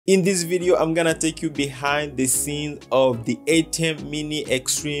In this video, I'm gonna take you behind the scenes of the ATEM Mini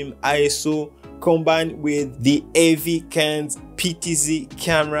Extreme ISO combined with the AVKANS PTZ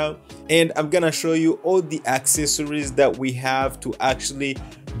camera, and I'm gonna show you all the accessories that we have to actually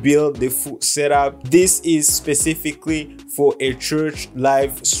build the full setup. This is specifically for a church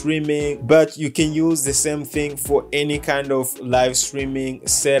live streaming, but you can use the same thing for any kind of live streaming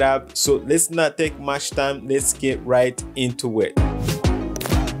setup. So let's not take much time, let's get right into it.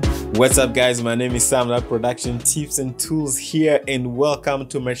 What's up guys, my name is Sam, Production Tips and Tools here, and welcome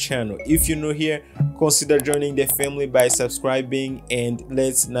to my channel. If you're new here, consider joining the family by subscribing, and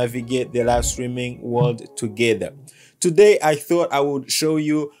let's navigate the live streaming world together. Today I thought I would show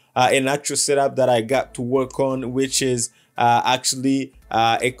you an actual setup that I got to work on, which is actually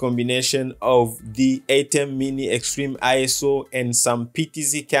a combination of the ATEM Mini Extreme ISO and some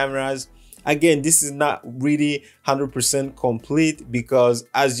PTZ cameras. Again, this is not really 100% complete because,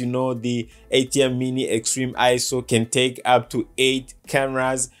 as you know, the ATEM Mini Extreme ISO can take up to 8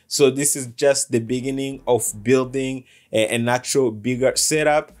 cameras. So this is just the beginning of building an actual bigger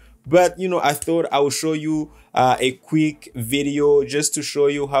setup. But, you know, I thought I would show you a quick video just to show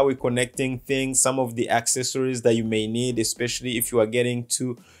you how we're connecting things, some of the accessories that you may need, especially if you are getting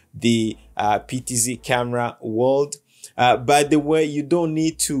to the PTZ camera world. By the way, you don't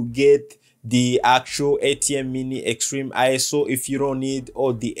need to get the actual ATEM Mini Extreme ISO. If you don't need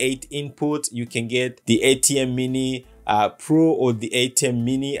all the 8 inputs, you can get the ATEM Mini Pro or the ATEM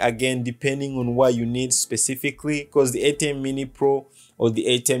Mini, again depending on what you need specifically, because the ATEM Mini Pro or the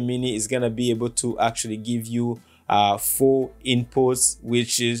ATEM Mini is gonna be able to actually give you 4 inputs,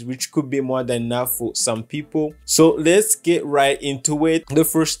 which could be more than enough for some people. So let's get right into it. The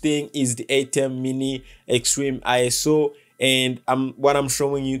first thing is the ATEM Mini Extreme ISO. And what I'm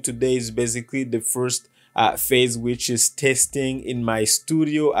showing you today is basically the first phase, which is testing in my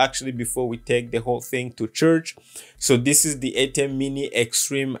studio, actually before we take the whole thing to church. So this is the ATEM Mini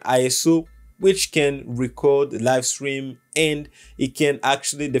Extreme ISO, which can record live stream, and it can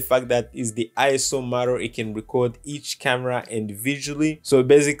actually, the fact that is the ISO matter, it can record each camera individually. So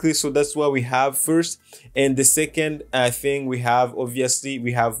basically, so that's what we have first. And the second thing we have, obviously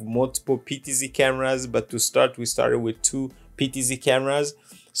we have multiple PTZ cameras, but to start, we started with 2 PTZ cameras.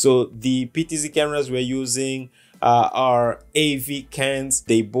 So the PTZ cameras we're using are AVKANS.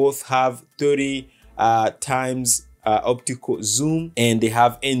 They both have 30 times optical zoom, and they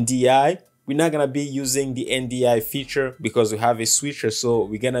have NDI. We're not gonna be using the NDI feature because we have a switcher, so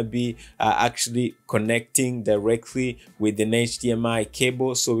we're gonna be actually connecting directly with an HDMI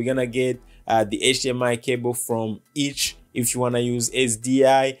cable. So we're gonna get the HDMI cable from each. If you want to use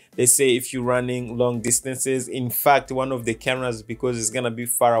SDI, let's say if you're running long distances. In fact, one of the cameras, because it's gonna be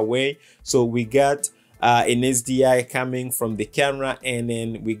far away, so we got an SDI coming from the camera, and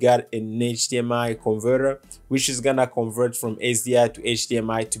then we got an HDMI converter, which is gonna convert from SDI to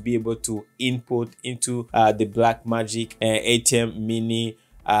HDMI to be able to input into the Blackmagic ATEM Mini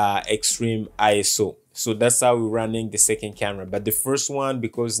Extreme ISO. So that's how we're running the second camera. But the first one,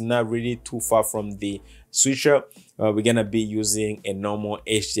 because it's not really too far from the switcher, we're gonna be using a normal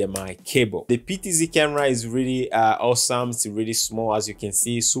HDMI cable. The PTZ camera is really awesome. It's really small, as you can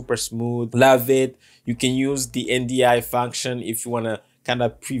see, super smooth. Love it. You can use the NDI function if you wanna kind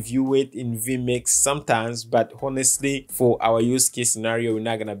of preview it in vMix sometimes, but honestly, for our use case scenario, we're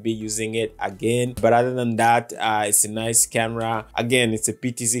not gonna be using it again. But other than that, it's a nice camera. Again, it's a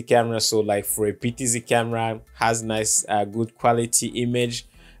PTZ camera, so like for a PTZ camera, has nice good quality image.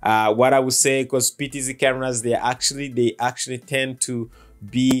 What I would say, because PTZ cameras, they actually tend to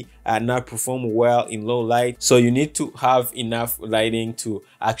be not perform well in low light, so you need to have enough lighting to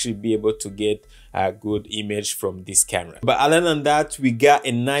actually be able to get a good image from this camera. But other than that, we got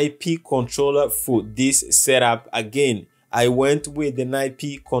an IP controller for this setup. Again, I went with an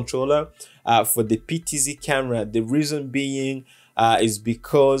IP controller for the PTZ camera. The reason being is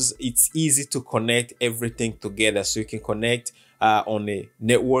because it's easy to connect everything together. So you can connect on a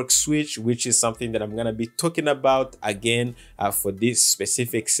network switch, which is something that I'm gonna be talking about again for this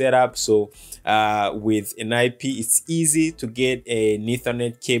specific setup. So with an IP, it's easy to get an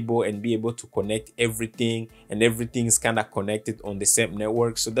Ethernet cable and be able to connect everything, and everything is kind of connected on the same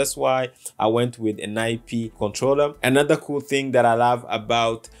network. So that's why I went with an IP controller. Another cool thing that I love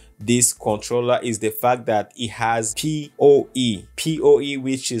about this controller is the fact that it has PoE,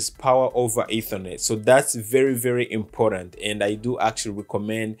 which is power over Ethernet. So that's very, very important, and I do actually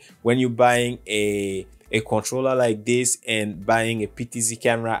recommend when you're buying a controller like this and buying a PTZ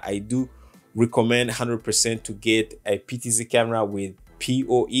camera, I do recommend 100% to get a PTZ camera with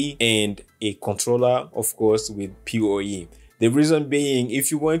PoE and a controller, of course, with PoE. The reason being,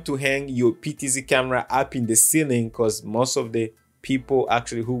 if you're going to hang your PTZ camera up in the ceiling, because most of the people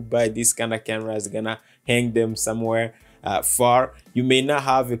actually who buy this kind of camera is gonna hang them somewhere far, you may not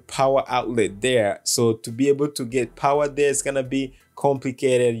have a power outlet there. So to be able to get power there, it's gonna be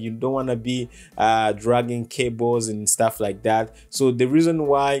complicated. You don't want to be dragging cables and stuff like that. So the reason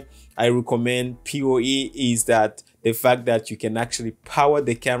why I recommend PoE is that the fact that you can actually power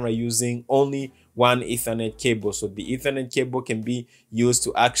the camera using only one Ethernet cable. So the Ethernet cable can be used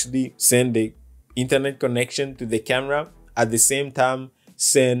to actually send the internet connection to the camera, at the same time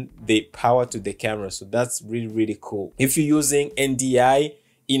send the power to the camera. So that's really cool. If you're using NDI,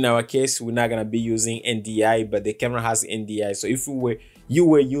 in our case we're not gonna be using NDI, but the camera has NDI. So if you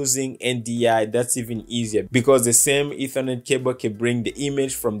were using NDI, that's even easier, because the same Ethernet cable can bring the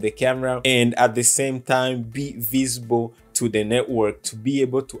image from the camera and at the same time be visible to the network, to be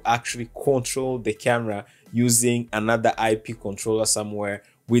able to actually control the camera using another IP controller somewhere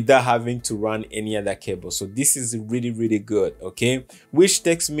without having to run any other cable. So this is really good, okay? Which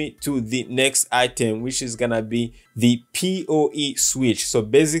takes me to the next item, which is gonna be the PoE switch. So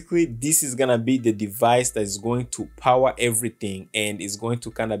basically this is gonna be the device that is going to power everything and is going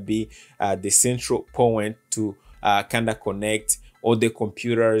to kind of be the central point to kind of connect all the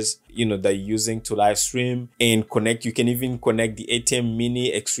computers, you know, that you're using to live stream and connect. You can even connect the ATEM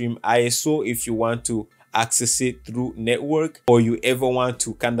Mini Extreme ISO if you want to access it through network, or you ever want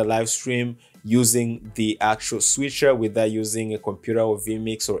to kind of live stream using the actual switcher without using a computer or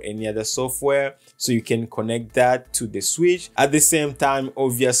vMix or any other software. So you can connect that to the switch. At the same time,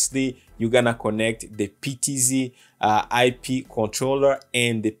 obviously you're gonna connect the PTZ IP controller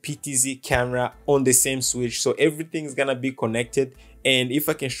and the PTZ camera on the same switch. So everything's gonna be connected. And if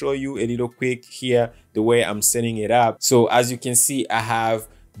I can show you a little quick here, the way I'm setting it up. So as you can see, I have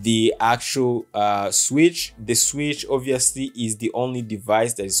the actual switch. The switch obviously is the only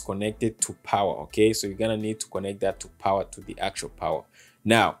device that is connected to power, okay? So you're gonna need to connect that to power, to the actual power.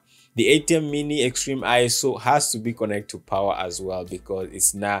 Now the ATEM Mini Extreme ISO has to be connected to power as well, because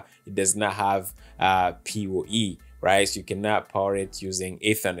it does not have PoE, right? So you cannot power it using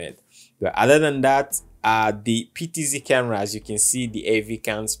Ethernet. But other than that, the PTZ camera, as you can see, the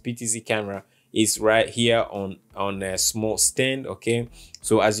AVKANS PTZ camera is right here on a small stand, okay?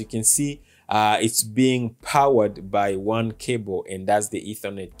 So as you can see, it's being powered by one cable, and that's the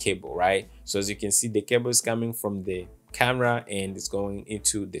Ethernet cable, right? So as you can see, the cable is coming from the camera and it's going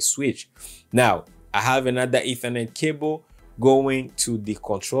into the switch. Now I have another Ethernet cable going to the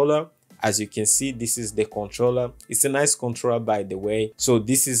controller. As you can see, this is the controller. It's a nice controller, by the way. So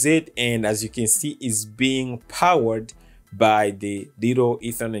this is it, and as you can see, it's being powered by the little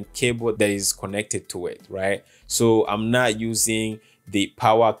Ethernet cable that is connected to it, right? So I'm not using the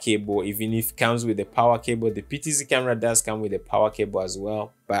power cable, even if it comes with the power cable. The PTZ camera does come with a power cable as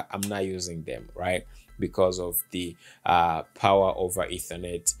well, but I'm not using them, right? Because of the power over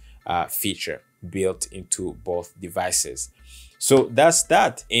Ethernet feature built into both devices. So that's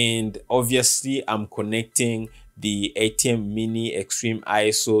that. And obviously I'm connecting the ATEM Mini Extreme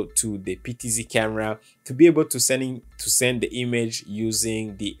ISO to the PTZ camera to be able to send the image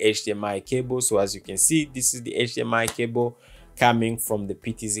using the HDMI cable. So as you can see, this is the HDMI cable coming from the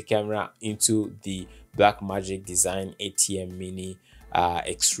PTZ camera into the Blackmagic Design ATEM Mini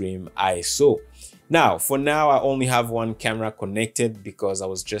Extreme ISO. Now, for now, I only have one camera connected because I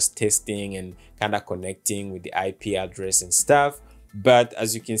was just testing and kind of connecting with the IP address and stuff. But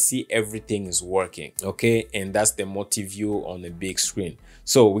as you can see, everything is working, okay? And that's the multi-view on the big screen.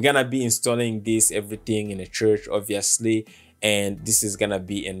 So we're gonna be installing everything in a church, obviously, and this is gonna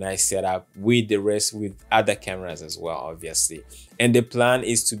be a nice setup with other cameras as well, obviously. And the plan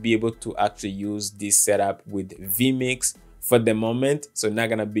is to be able to actually use this setup with vMix for the moment. So not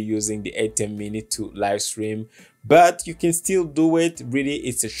gonna be using the ATEM Mini to live stream, but you can still do it. Really,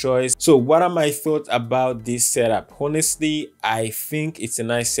 it's a choice. So what are my thoughts about this setup? Honestly, I think it's a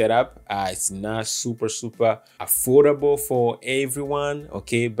nice setup. It's not super affordable for everyone,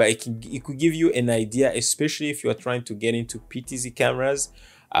 okay, but it could give you an idea, especially if you're trying to get into PTZ cameras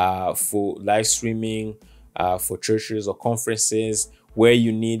for live streaming, for churches or conferences, where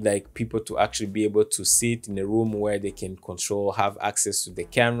you need like people to actually be able to sit in a room where they can have access to the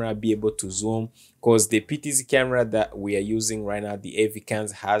camera, be able to zoom, because the PTZ camera that we are using right now, the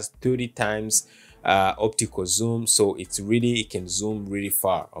AVKANS, has 30 times optical zoom. So it can zoom really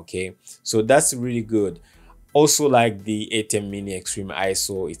far, okay? So that's really good. Also, like the ATEM Mini Extreme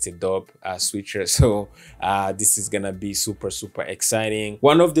ISO, it's a dope switcher. So this is gonna be super exciting.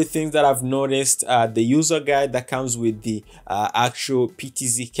 One of the things that I've noticed, the user guide that comes with the actual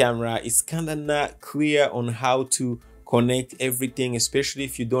PTZ camera is kind of not clear on how to connect everything, especially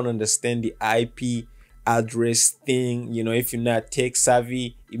if you don't understand the IP address thing. You know, if you're not tech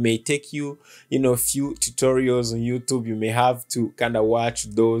savvy, it may take you, you know, a few tutorials on YouTube. You may have to kind of watch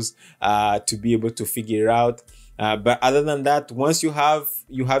those to be able to figure it out. But other than that, once you have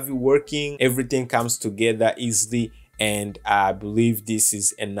it working, everything comes together easily. And I believe this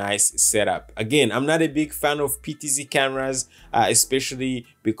is a nice setup. Again, I'm not a big fan of PTZ cameras, especially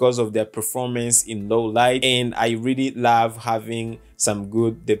because of their performance in low light. And I really love having some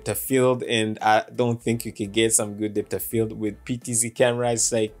good depth of field. And I don't think you can get some good depth of field with PTZ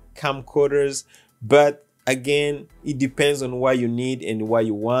cameras like camcorders. But again, it depends on what you need and what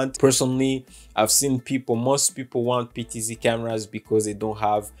you want. Personally, I've seen most people want PTZ cameras because they don't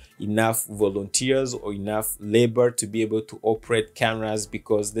have enough volunteers or enough labor to be able to operate cameras.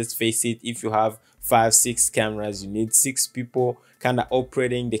 Because let's face it, if you have 5-6 cameras, you need 6 people kind of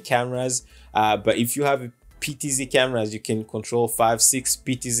operating the cameras. But if you have PTZ cameras, you can control 5-6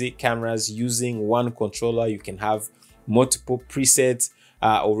 PTZ cameras using one controller. You can have multiple presets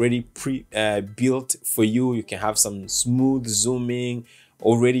already pre-built for you. You can have some smooth zooming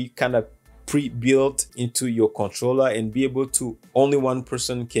already kind of pre-built into your controller, and be able to, only one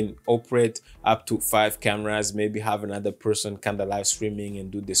person can operate up to 5 cameras, maybe have another person kind of live streaming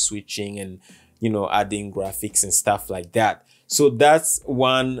and do the switching and, you know, adding graphics and stuff like that. So that's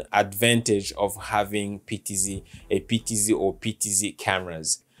one advantage of having PTZ or PTZ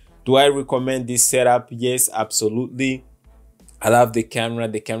cameras. Do I recommend this setup? Yes, absolutely. I love the camera.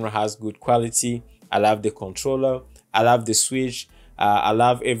 The camera has good quality. I love the controller. I love the switch. I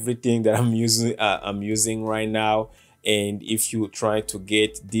love everything that I'm using right now. And if you try to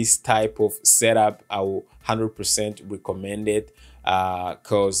get this type of setup, I will 100% recommend it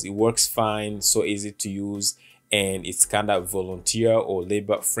because it works fine, so easy to use, and it's kind of volunteer or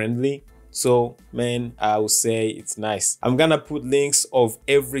labor friendly. So man, I would say it's nice. I'm gonna put links of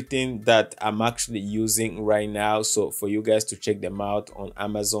everything that I'm actually using right now, so for you guys to check them out on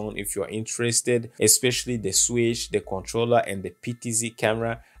Amazon if you're interested, especially the switch, the controller, and the PTZ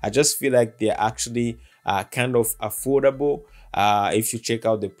camera. I just feel like they're actually kind of affordable. If you check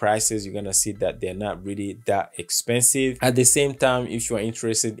out the prices, you're gonna see that they're not really that expensive. At the same time, if you're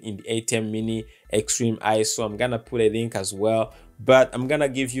interested in the ATEM Mini Extreme ISO, I'm gonna put a link as well. But I'm gonna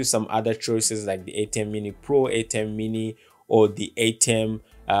give you some other choices like the ATEM Mini Pro, ATEM Mini, or the ATEM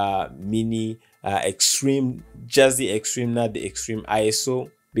Mini Extreme, just the Extreme, not the Extreme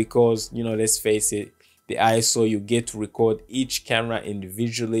ISO, because, you know, let's face it, the ISO, you get to record each camera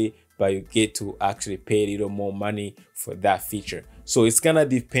individually, but you get to actually pay a little more money for that feature. So it's gonna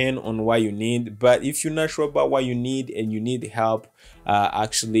depend on what you need. But if you're not sure about what you need and you need help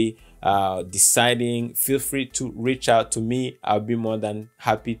actually deciding, feel free to reach out to me. I'll be more than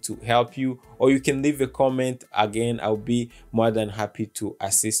happy to help you, or you can leave a comment. Again, I'll be more than happy to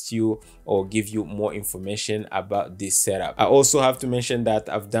assist you or give you more information about this setup. I also have to mention that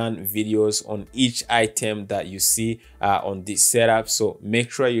I've done videos on each item that you see on this setup, so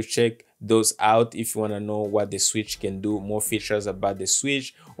make sure you check those out if you want to know what the switch can do, more features about the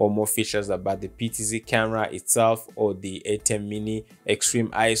switch, or more features about the PTZ camera itself, or the ATEM Mini Extreme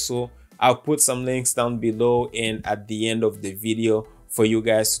ISO. I'll put some links down below and at the end of the video for you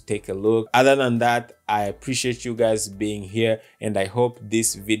guys to take a look. Other than that, I appreciate you guys being here, and I hope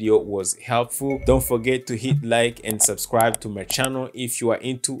this video was helpful. Don't forget to hit like and subscribe to my channel if you are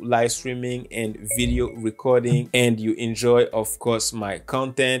into live streaming and video recording and you enjoy, of course, my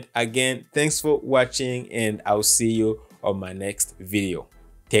content. Again, thanks for watching, and I'll see you on my next video.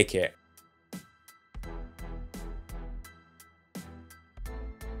 Take care.